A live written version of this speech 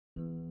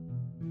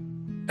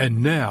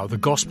And now the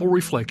Gospel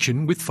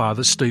Reflection with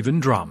Father Stephen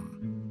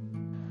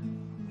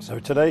Drum. So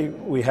today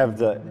we have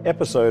the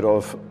episode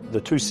of the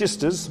two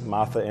sisters,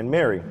 Martha and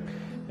Mary.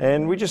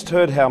 And we just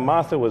heard how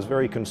Martha was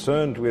very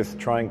concerned with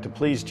trying to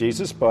please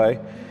Jesus by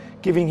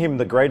giving him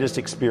the greatest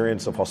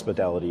experience of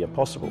hospitality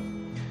possible.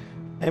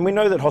 And we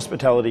know that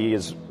hospitality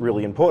is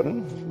really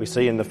important. We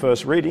see in the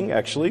first reading,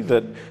 actually,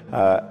 that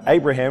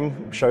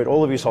Abraham showed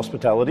all of his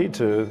hospitality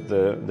to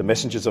the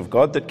messengers of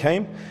God that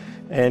came,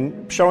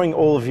 and showing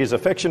all of his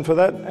affection for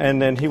that,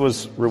 and then he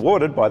was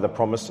rewarded by the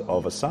promise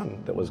of a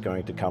son that was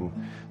going to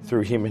come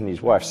through him and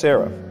his wife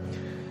Sarah.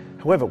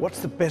 However, what's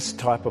the best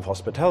type of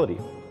hospitality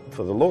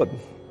for the Lord?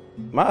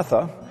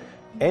 Martha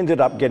ended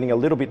up getting a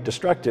little bit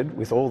distracted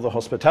with all the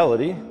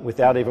hospitality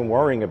without even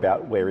worrying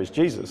about where is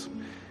Jesus.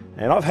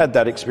 And I've had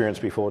that experience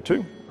before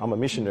too. I'm a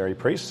missionary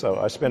priest, so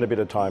I spent a bit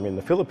of time in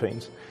the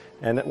Philippines.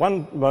 And at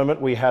one moment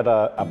we had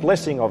a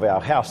blessing of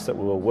our house that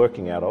we were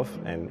working out of,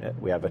 and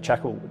we have a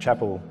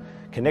chapel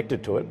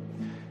connected to it.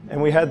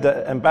 And we had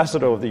the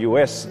ambassador of the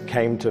US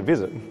came to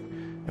visit.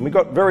 And we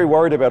got very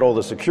worried about all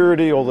the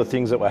security, all the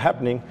things that were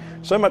happening,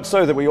 so much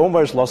so that we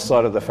almost lost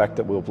sight of the fact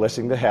that we were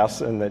blessing the house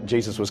and that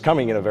Jesus was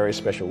coming in a very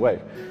special way.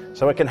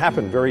 So it can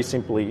happen very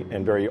simply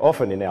and very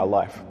often in our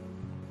life.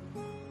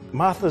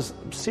 Martha's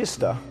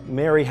sister,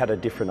 Mary, had a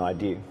different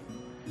idea.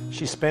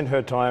 She spent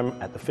her time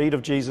at the feet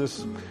of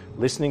Jesus,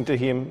 listening to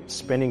him,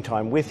 spending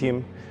time with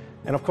him.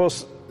 And of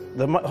course,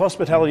 the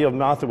hospitality of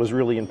Martha was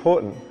really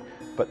important,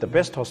 but the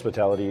best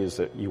hospitality is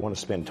that you want to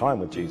spend time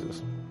with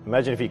Jesus.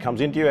 Imagine if he comes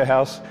into your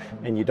house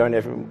and you don't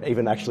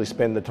even actually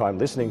spend the time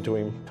listening to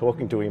him,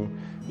 talking to him.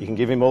 You can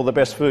give him all the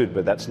best food,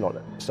 but that's not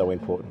so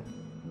important.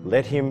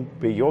 Let him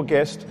be your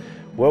guest,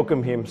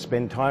 welcome him,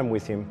 spend time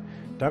with him.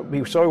 Don't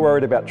be so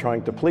worried about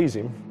trying to please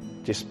him.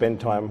 Just spend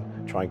time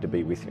trying to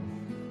be with him.